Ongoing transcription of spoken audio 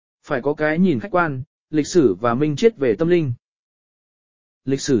Phải có cái nhìn khách quan, lịch sử và minh triết về tâm linh.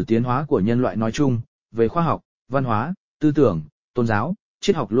 Lịch sử tiến hóa của nhân loại nói chung, về khoa học, văn hóa, tư tưởng, tôn giáo,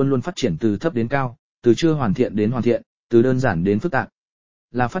 triết học luôn luôn phát triển từ thấp đến cao, từ chưa hoàn thiện đến hoàn thiện, từ đơn giản đến phức tạp.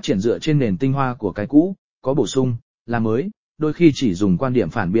 Là phát triển dựa trên nền tinh hoa của cái cũ, có bổ sung, là mới, đôi khi chỉ dùng quan điểm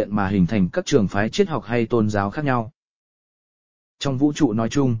phản biện mà hình thành các trường phái triết học hay tôn giáo khác nhau. Trong vũ trụ nói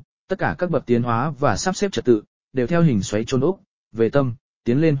chung, tất cả các bậc tiến hóa và sắp xếp trật tự, đều theo hình xoáy chôn úp, về tâm,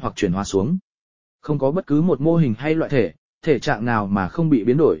 tiến lên hoặc chuyển hóa xuống. Không có bất cứ một mô hình hay loại thể trạng nào mà không bị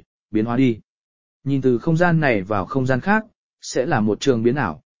biến đổi, biến hóa đi. Nhìn từ không gian này vào không gian khác, sẽ là một trường biến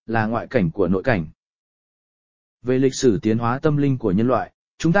ảo, là ngoại cảnh của nội cảnh. Về lịch sử tiến hóa tâm linh của nhân loại,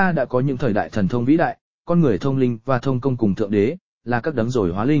 chúng ta đã có những thời đại thần thông vĩ đại, con người thông linh và thông công cùng thượng đế, là các đấng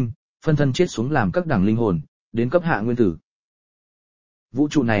rồi hóa linh, phân thân chết xuống làm các đẳng linh hồn, đến cấp hạ nguyên tử. Vũ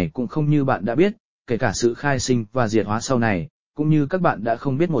trụ này cũng không như bạn đã biết, kể cả sự khai sinh và diệt hóa sau này, cũng như các bạn đã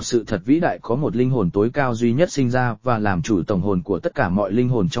không biết một sự thật vĩ đại có một linh hồn tối cao duy nhất sinh ra và làm chủ tổng hồn của tất cả mọi linh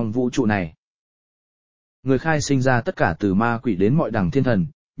hồn trong vũ trụ này. Người khai sinh ra tất cả từ ma quỷ đến mọi đẳng thiên thần,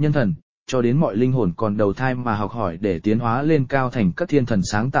 nhân thần, cho đến mọi linh hồn còn đầu thai mà học hỏi để tiến hóa lên cao thành các thiên thần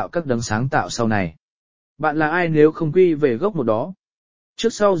sáng tạo các đấng sáng tạo sau này. Bạn là ai nếu không quy về gốc một đó?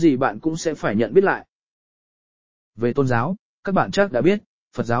 Trước sau gì bạn cũng sẽ phải nhận biết lại. Về tôn giáo, các bạn chắc đã biết,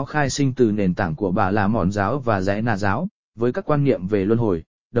 Phật giáo khai sinh từ nền tảng của Bà La Mòn giáo và Dãy Na giáo, với các quan niệm về luân hồi,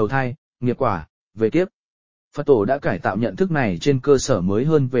 đầu thai, nghiệp quả, về kiếp. Phật tổ đã cải tạo nhận thức này trên cơ sở mới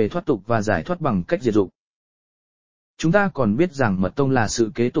hơn về thoát tục và giải thoát bằng cách diệt dục. Chúng ta còn biết rằng Mật tông là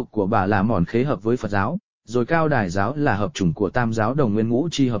sự kế tục của Bà La Mòn khế hợp với Phật giáo, rồi Cao Đài giáo là hợp chủng của Tam giáo đồng nguyên ngũ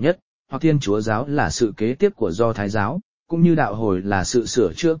chi hợp nhất, hoặc Thiên Chúa giáo là sự kế tiếp của Do Thái giáo, cũng như đạo hồi là sự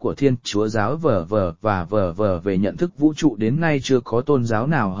sửa chữa của Thiên Chúa giáo vờ về nhận thức vũ trụ. Đến nay chưa có tôn giáo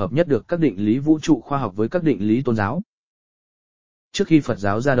nào hợp nhất được các định lý vũ trụ khoa học với các định lý tôn giáo. Trước khi Phật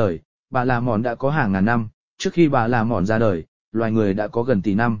giáo ra đời, Bà La Mòn đã có hàng ngàn năm, trước khi Bà La Mòn ra đời, loài người đã có gần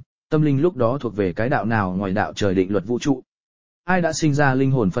tỷ năm, tâm linh lúc đó thuộc về cái đạo nào ngoài đạo trời định luật vũ trụ. Ai đã sinh ra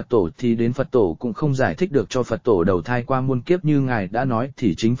linh hồn Phật tổ thì đến Phật tổ cũng không giải thích được cho Phật tổ đầu thai qua muôn kiếp như Ngài đã nói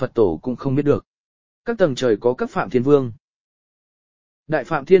thì chính Phật tổ cũng không biết được. Các tầng trời có các Phạm Thiên Vương. Đại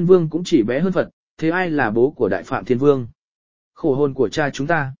Phạm Thiên Vương cũng chỉ bé hơn Phật, thế ai là bố của Đại Phạm Thiên Vương? Khổ hồn của cha chúng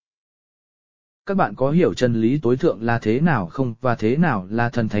ta. Các bạn có hiểu chân lý tối thượng là thế nào không và thế nào là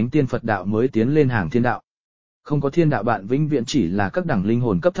thần thánh tiên Phật đạo mới tiến lên hàng thiên đạo? Không có thiên đạo bạn vĩnh viễn chỉ là các đẳng linh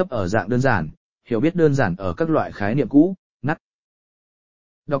hồn cấp thấp ở dạng đơn giản, hiểu biết đơn giản ở các loại khái niệm cũ, nát.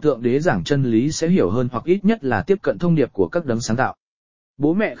 Đọc thượng đế giảng chân lý sẽ hiểu hơn hoặc ít nhất là tiếp cận thông điệp của các đấng sáng tạo.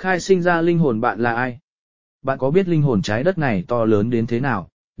 Bố mẹ khai sinh ra linh hồn bạn là ai? Bạn có biết linh hồn trái đất này to lớn đến thế nào,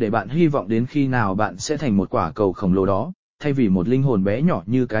 để bạn hy vọng đến khi nào bạn sẽ thành một quả cầu khổng lồ đó, thay vì một linh hồn bé nhỏ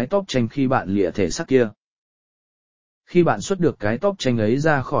như cái tóc tranh khi bạn lìa thể xác kia. Khi bạn xuất được cái tóc tranh ấy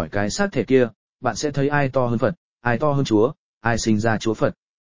ra khỏi cái xác thể kia, bạn sẽ thấy ai to hơn Phật, ai to hơn Chúa, ai sinh ra Chúa Phật.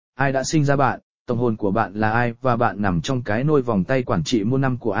 Ai đã sinh ra bạn, tổng hồn của bạn là ai và bạn nằm trong cái nôi vòng tay quản trị muôn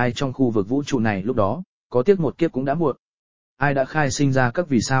năm của ai trong khu vực vũ trụ này lúc đó, có tiếc một kiếp cũng đã muộn. Ai đã khai sinh ra các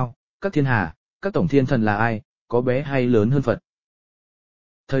vì sao, các thiên hà, các tổng thiên thần là ai, có bé hay lớn hơn Phật.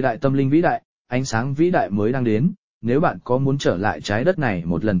 Thời đại tâm linh vĩ đại, ánh sáng vĩ đại mới đang đến, nếu bạn có muốn trở lại trái đất này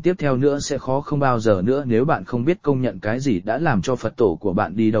một lần tiếp theo nữa sẽ khó không bao giờ nữa nếu bạn không biết công nhận cái gì đã làm cho Phật tổ của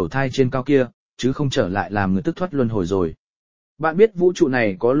bạn đi đầu thai trên cao kia, chứ không trở lại làm người tức thoát luân hồi rồi. Bạn biết vũ trụ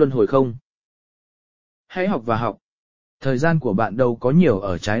này có luân hồi không? Hãy học và học. Thời gian của bạn đâu có nhiều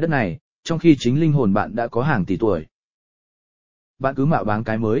ở trái đất này, trong khi chính linh hồn bạn đã có hàng tỷ tuổi. Bạn cứ mạo báng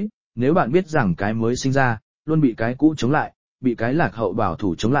cái mới, nếu bạn biết rằng cái mới sinh ra, luôn bị cái cũ chống lại, bị cái lạc hậu bảo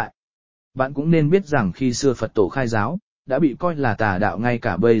thủ chống lại. Bạn cũng nên biết rằng khi xưa Phật tổ khai giáo, đã bị coi là tà đạo, ngay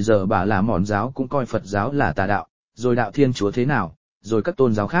cả bây giờ Bà La Mòn giáo cũng coi Phật giáo là tà đạo, rồi đạo Thiên Chúa thế nào, rồi các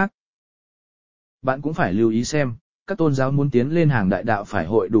tôn giáo khác. Bạn cũng phải lưu ý xem, các tôn giáo muốn tiến lên hàng đại đạo phải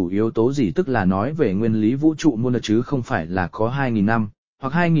hội đủ yếu tố gì, tức là nói về nguyên lý vũ trụ muôn chứ không phải là có 2.000 năm,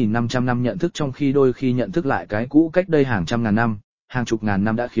 hoặc 2.500 năm nhận thức, trong khi đôi khi nhận thức lại cái cũ cách đây hàng trăm ngàn năm, hàng chục ngàn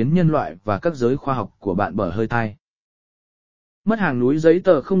năm đã khiến nhân loại và các giới khoa học của bạn bở hơi tai. Mất hàng núi giấy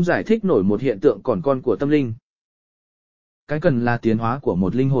tờ không giải thích nổi một hiện tượng còn con của tâm linh. Cái cần là tiến hóa của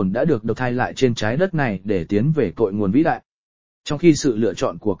một linh hồn đã được đầu thai lại trên trái đất này để tiến về cội nguồn vĩ đại. Trong khi sự lựa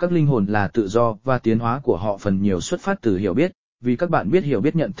chọn của các linh hồn là tự do và tiến hóa của họ phần nhiều xuất phát từ hiểu biết, vì các bạn biết hiểu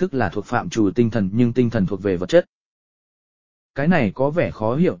biết nhận thức là thuộc phạm trù tinh thần nhưng tinh thần thuộc về vật chất. Cái này có vẻ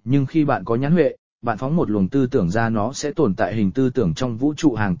khó hiểu nhưng khi bạn có nhãn huệ, bạn phóng một luồng tư tưởng ra nó sẽ tồn tại hình tư tưởng trong vũ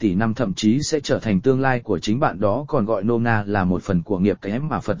trụ hàng tỷ năm, thậm chí sẽ trở thành tương lai của chính bạn, đó còn gọi nôm na là một phần của nghiệp cái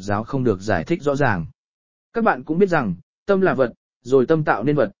mà Phật giáo không được giải thích rõ ràng. Các bạn cũng biết rằng, tâm là vật, rồi tâm tạo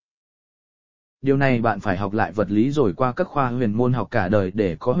nên vật. Điều này bạn phải học lại vật lý rồi qua các khoa huyền môn học cả đời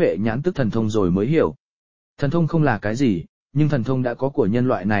để có huệ nhãn tức thần thông rồi mới hiểu. Thần thông không là cái gì, nhưng thần thông đã có của nhân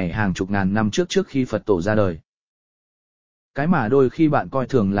loại này hàng chục ngàn năm trước khi Phật tổ ra đời. Cái mà đôi khi bạn coi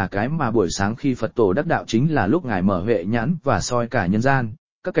thường là cái mà buổi sáng khi Phật tổ đắc đạo chính là lúc Ngài mở huệ nhãn và soi cả nhân gian,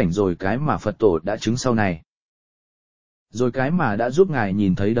 các cảnh rồi cái mà Phật tổ đã chứng sau này. Rồi cái mà đã giúp Ngài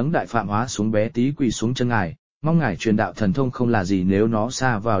nhìn thấy đấng đại phạm hóa xuống bé tí quỳ xuống chân Ngài, mong Ngài truyền đạo thần thông không là gì nếu nó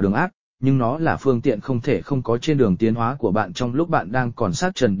xa vào đường ác, nhưng nó là phương tiện không thể không có trên đường tiến hóa của bạn trong lúc bạn đang còn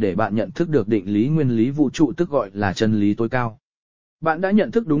sát trần để bạn nhận thức được định lý nguyên lý vũ trụ tức gọi là chân lý tối cao. Bạn đã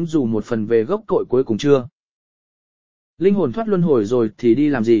nhận thức đúng dù một phần về gốc cội cuối cùng chưa? Linh hồn thoát luân hồi rồi thì đi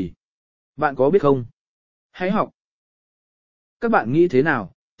làm gì? Bạn có biết không? Hãy học. Các bạn nghĩ thế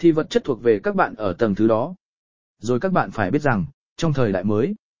nào, thì vật chất thuộc về các bạn ở tầng thứ đó. Rồi các bạn phải biết rằng, trong thời đại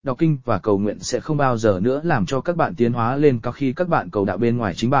mới, đọc kinh và cầu nguyện sẽ không bao giờ nữa làm cho các bạn tiến hóa lên cao khi các bạn cầu đạo bên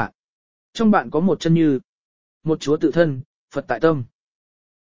ngoài chính bạn. Trong bạn có một chân như, một Chúa tự thân, Phật tại tâm.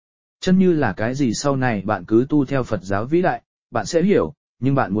 Chân như là cái gì sau này bạn cứ tu theo Phật giáo vĩ đại, bạn sẽ hiểu,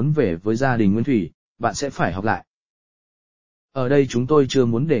 nhưng bạn muốn về với gia đình nguyên thủy, bạn sẽ phải học lại. Ở đây chúng tôi chưa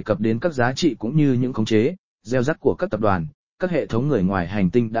muốn đề cập đến các giá trị cũng như những khống chế, gieo rắc của các tập đoàn, các hệ thống người ngoài hành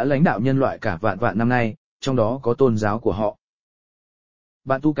tinh đã lãnh đạo nhân loại cả vạn vạn năm nay, trong đó có tôn giáo của họ.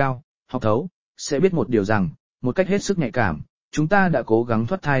 Bạn tu cao, học thấu, sẽ biết một điều rằng, một cách hết sức nhạy cảm, chúng ta đã cố gắng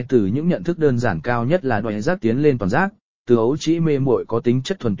thoát thai từ những nhận thức đơn giản cao nhất là đoại giác tiến lên toàn giác, từ ấu trĩ mê muội có tính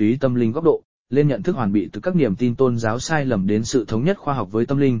chất thuần túy tâm linh góc độ, lên nhận thức hoàn bị từ các niềm tin tôn giáo sai lầm đến sự thống nhất khoa học với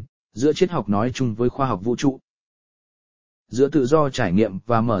tâm linh, giữa triết học nói chung với khoa học vũ trụ. Giữa tự do trải nghiệm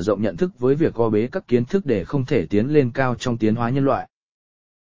và mở rộng nhận thức với việc co bế các kiến thức để không thể tiến lên cao trong tiến hóa nhân loại.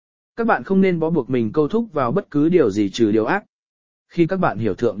 Các bạn không nên bó buộc mình câu thúc vào bất cứ điều gì trừ điều ác. Khi các bạn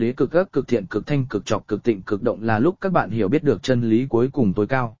hiểu thượng đế cực ác, cực thiện, cực thanh, cực trọc, cực tịnh, cực động là lúc các bạn hiểu biết được chân lý cuối cùng tối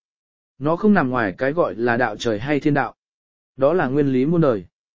cao. Nó không nằm ngoài cái gọi là đạo trời hay thiên đạo. Đó là nguyên lý muôn đời.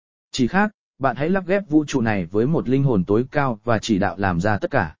 Chỉ khác, bạn hãy lắp ghép vũ trụ này với một linh hồn tối cao và chỉ đạo làm ra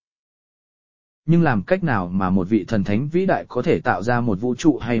tất cả. Nhưng làm cách nào mà một vị thần thánh vĩ đại có thể tạo ra một vũ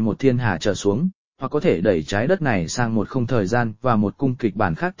trụ hay một thiên hà trở xuống, hoặc có thể đẩy trái đất này sang một không thời gian và một cung kịch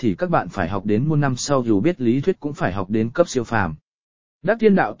bản khác thì các bạn phải học đến muôn năm sau, dù biết lý thuyết cũng phải học đến cấp siêu phàm. Đắc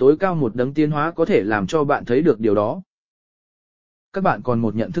thiên đạo tối cao một đấng tiến hóa có thể làm cho bạn thấy được điều đó. Các bạn còn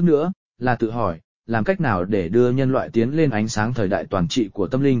một nhận thức nữa, là tự hỏi, làm cách nào để đưa nhân loại tiến lên ánh sáng thời đại toàn trị của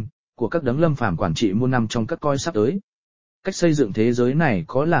tâm linh, của các đấng lâm phàm quản trị muôn năm trong các coi sắp tới. Cách xây dựng thế giới này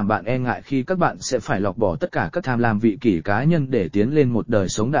có làm bạn e ngại khi các bạn sẽ phải lọc bỏ tất cả các tham lam vị kỷ cá nhân để tiến lên một đời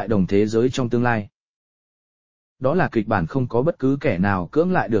sống đại đồng thế giới trong tương lai. Đó là kịch bản không có bất cứ kẻ nào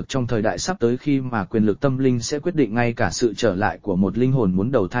cưỡng lại được trong thời đại sắp tới, khi mà quyền lực tâm linh sẽ quyết định ngay cả sự trở lại của một linh hồn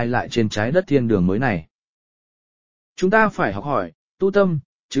muốn đầu thai lại trên trái đất thiên đường mới này. Chúng ta phải học hỏi, tu tâm,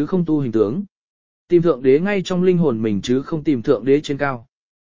 chứ không tu hình tướng. Tìm thượng đế ngay trong linh hồn mình chứ không tìm thượng đế trên cao.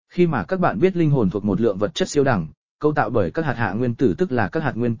 Khi mà các bạn biết linh hồn thuộc một lượng vật chất siêu đẳng, cấu tạo bởi các hạt hạ nguyên tử, tức là các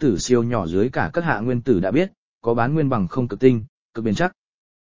hạt nguyên tử siêu nhỏ dưới cả các hạ nguyên tử đã biết, có bán nguyên bằng không cực tinh, cực bền chắc,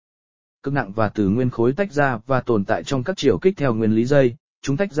 cực nặng và từ nguyên khối tách ra và tồn tại trong các chiều kích theo nguyên lý dây,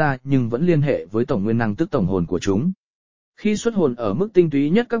 chúng tách ra nhưng vẫn liên hệ với tổng nguyên năng tức tổng hồn của chúng. Khi xuất hồn ở mức tinh túy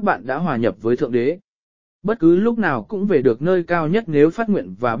nhất các bạn đã hòa nhập với thượng đế. Bất cứ lúc nào cũng về được nơi cao nhất nếu phát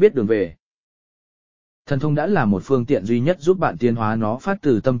nguyện và biết đường về. Thần thông đã là một phương tiện duy nhất giúp bạn tiến hóa, nó phát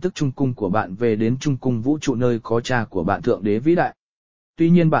từ tâm thức trung cung của bạn về đến trung cung vũ trụ nơi có cha của bạn thượng đế vĩ đại. Tuy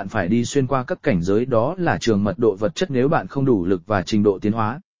nhiên bạn phải đi xuyên qua các cảnh giới, đó là trường mật độ vật chất. Nếu bạn không đủ lực và trình độ tiến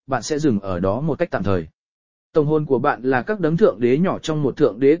hóa, bạn sẽ dừng ở đó một cách tạm thời. Tổng hồn của bạn là các đấng thượng đế nhỏ trong một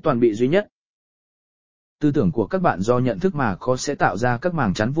thượng đế toàn bị duy nhất. Tư tưởng của các bạn do nhận thức mà có sẽ tạo ra các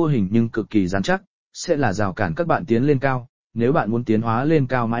màng chắn vô hình nhưng cực kỳ rắn chắc, sẽ là rào cản các bạn tiến lên cao. Nếu bạn muốn tiến hóa lên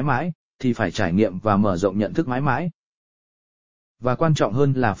cao mãi mãi, thì phải trải nghiệm và mở rộng nhận thức mãi mãi. Và quan trọng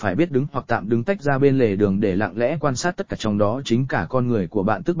hơn là phải biết đứng hoặc tạm đứng tách ra bên lề đường để lặng lẽ quan sát tất cả, trong đó chính cả con người của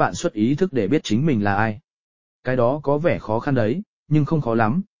bạn, tức bạn xuất ý thức để biết chính mình là ai. Cái đó có vẻ khó khăn đấy, nhưng không khó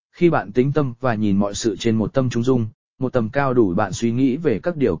lắm, khi bạn tĩnh tâm và nhìn mọi sự trên một tâm trung dung, một tầm cao đủ bạn suy nghĩ về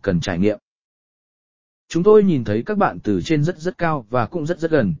các điều cần trải nghiệm. Chúng tôi nhìn thấy các bạn từ trên rất rất cao và cũng rất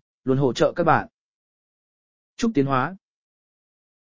rất gần, luôn hỗ trợ các bạn. Chúc tiến hóa!